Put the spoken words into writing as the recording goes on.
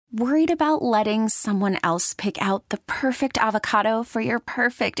Worried about letting someone else pick out the perfect avocado for your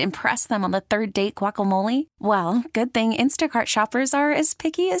perfect impress them on the third date guacamole? Well, good thing Instacart shoppers are as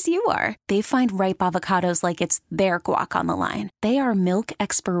picky as you are. They find ripe avocados like it's their guac on the line. They are milk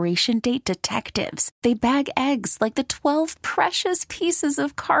expiration date detectives. They bag eggs like the 12 precious pieces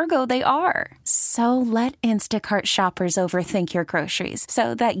of cargo they are. So let Instacart shoppers overthink your groceries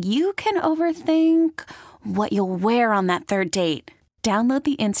so that you can overthink what you'll wear on that third date. Download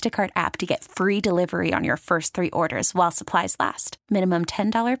the Instacart app to get free delivery on your first 3 orders while supplies last. Minimum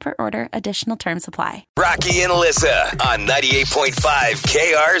 $10 per order. Additional terms apply. Rocky and Alyssa on 98.5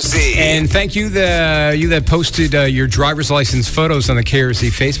 KRZ. And thank you, you that posted your driver's license photos on the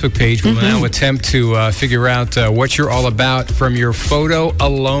KRZ Facebook page. We'll now attempt to figure out what you're all about from your photo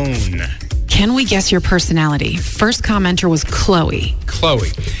alone. Can we guess your personality? First commenter was Chloe.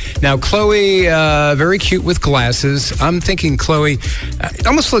 Now, Chloe, very cute with glasses. I'm thinking Chloe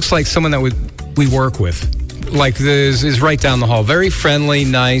almost looks like someone that we work with. Like this is right down the hall. Very friendly,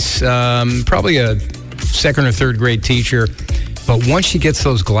 nice, probably a second or third grade teacher. But once she gets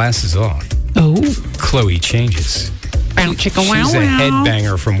those glasses on, Chloe changes. She's a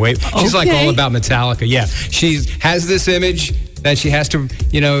headbanger from way. She's like all about Metallica. Yeah, she has this image that she has to,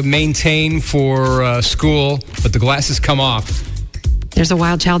 maintain for school, but the glasses come off. There's a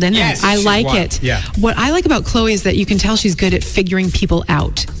wild child in there. Yes, I like wild. it. Yeah. What I like about Chloe is that you can tell she's good at figuring people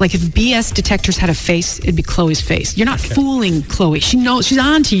out. Like if BS detectors had a face, it'd be Chloe's face. You're not fooling Chloe. She knows she's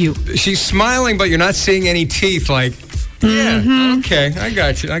on to you. She's smiling, but you're not seeing any teeth. Like, okay, I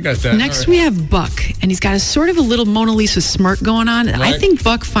got you. I got that. Next, we have Buck, and he's got a sort of a little Mona Lisa smirk going on. Right. I think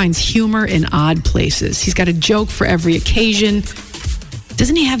Buck finds humor in odd places. He's got a joke for every occasion.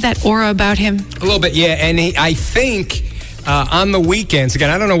 Doesn't he have that aura about him? A little bit, yeah. And I think on the weekends, again,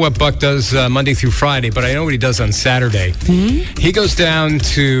 I don't know what Buck does Monday through Friday, but I know what he does on Saturday. He goes down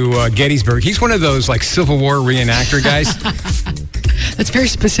to Gettysburg. He's one of those like Civil War reenactor guys. That's very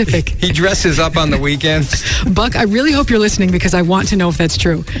specific. He dresses up on the weekends. Buck, I really hope you're listening because I want to know if that's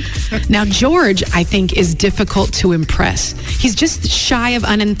true. Now, George, I think, is difficult to impress. He's just shy of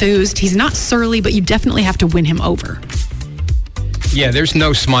unenthused. He's not surly, but you definitely have to win him over. Yeah, there's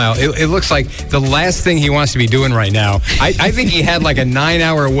no smile. It looks like the last thing he wants to be doing right now. I think he had like a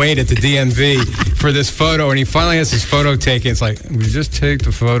 9-hour wait at the DMV for this photo, and he finally has his photo taken. It's like, we just take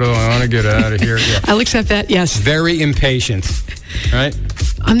the photo. I want to get out of here. Yeah. I'll accept that, yes. Very impatient, right?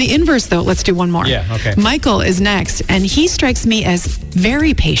 On the inverse, though, let's do one more. Yeah, okay. Michael is next, and he strikes me as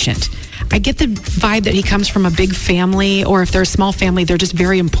very patient. I get the vibe that he comes from a big family, or if they're a small family, they're just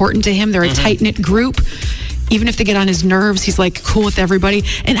very important to him. They're a tight-knit group. Even if they get on his nerves, he's like cool with everybody.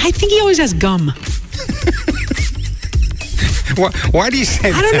 And I think he always has gum. Why do you say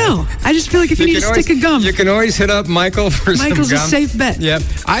that? I don't know. I just feel like if you need a stick of gum. You can always hit up Michael for some gum. Michael's a safe bet. Yeah.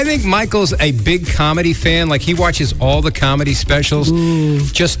 I think Michael's a big comedy fan. Like, he watches all the comedy specials.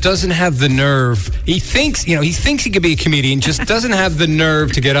 Just doesn't have the nerve. He thinks he could be a comedian, just doesn't have the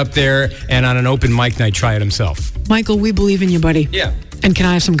nerve to get up there and on an open mic night try it himself. Michael, we believe in you, buddy. Yeah. And can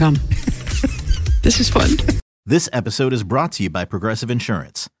I have some gum? This is fun. This episode is brought to you by Progressive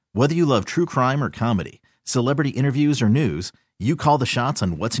Insurance. Whether you love true crime or comedy, celebrity interviews or news, you call the shots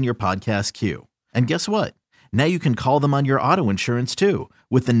on what's in your podcast queue. And guess what? Now you can call them on your auto insurance too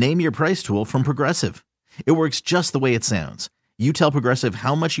with the Name Your Price tool from Progressive. It works just the way it sounds. You tell Progressive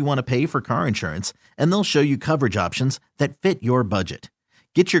how much you want to pay for car insurance, and they'll show you coverage options that fit your budget.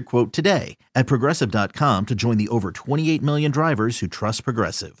 Get your quote today at Progressive.com to join the over 28 million drivers who trust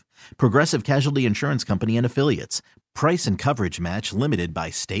Progressive. Progressive Casualty Insurance Company and Affiliates. Price and coverage match limited by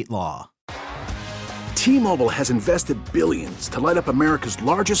state law. T-Mobile has invested billions to light up America's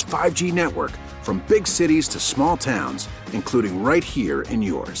largest 5G network, from big cities to small towns, including right here in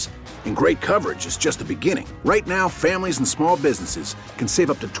yours. And great coverage is just the beginning. Right now, families and small businesses can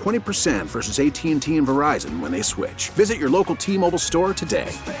save up to 20% versus AT&T and Verizon when they switch. Visit your local T-Mobile store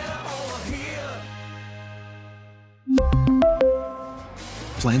today.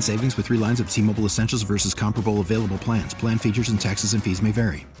 Plan savings with 3 lines of T-Mobile Essentials versus comparable available plans. Plan features and taxes and fees may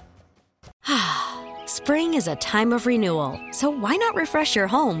vary. Spring is a time of renewal, so why not refresh your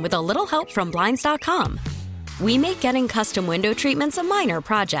home with a little help from Blinds.com? We make getting custom window treatments a minor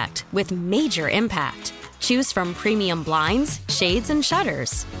project with major impact. Choose from premium blinds, shades, and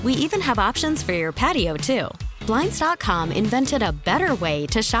shutters. We even have options for your patio, too. Blinds.com invented a better way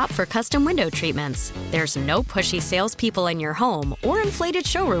to shop for custom window treatments. There's no pushy salespeople in your home or inflated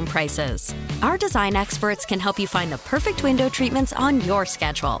showroom prices. Our design experts can help you find the perfect window treatments on your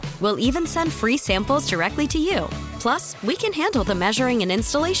schedule. We'll even send free samples directly to you. Plus, we can handle the measuring and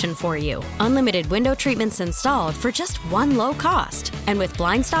installation for you. Unlimited window treatments installed for just one low cost. And with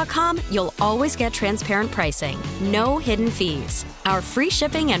Blinds.com, you'll always get transparent pricing. No hidden fees. Our free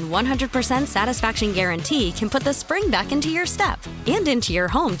shipping and 100% satisfaction guarantee can put the spring back into your step and into your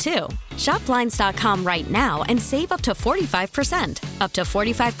home, too. Shop Blinds.com right now and save up to 45%. Up to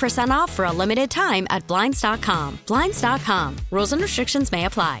 45% off for a limited time at Blinds.com. Blinds.com. Rules and restrictions may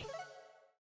apply.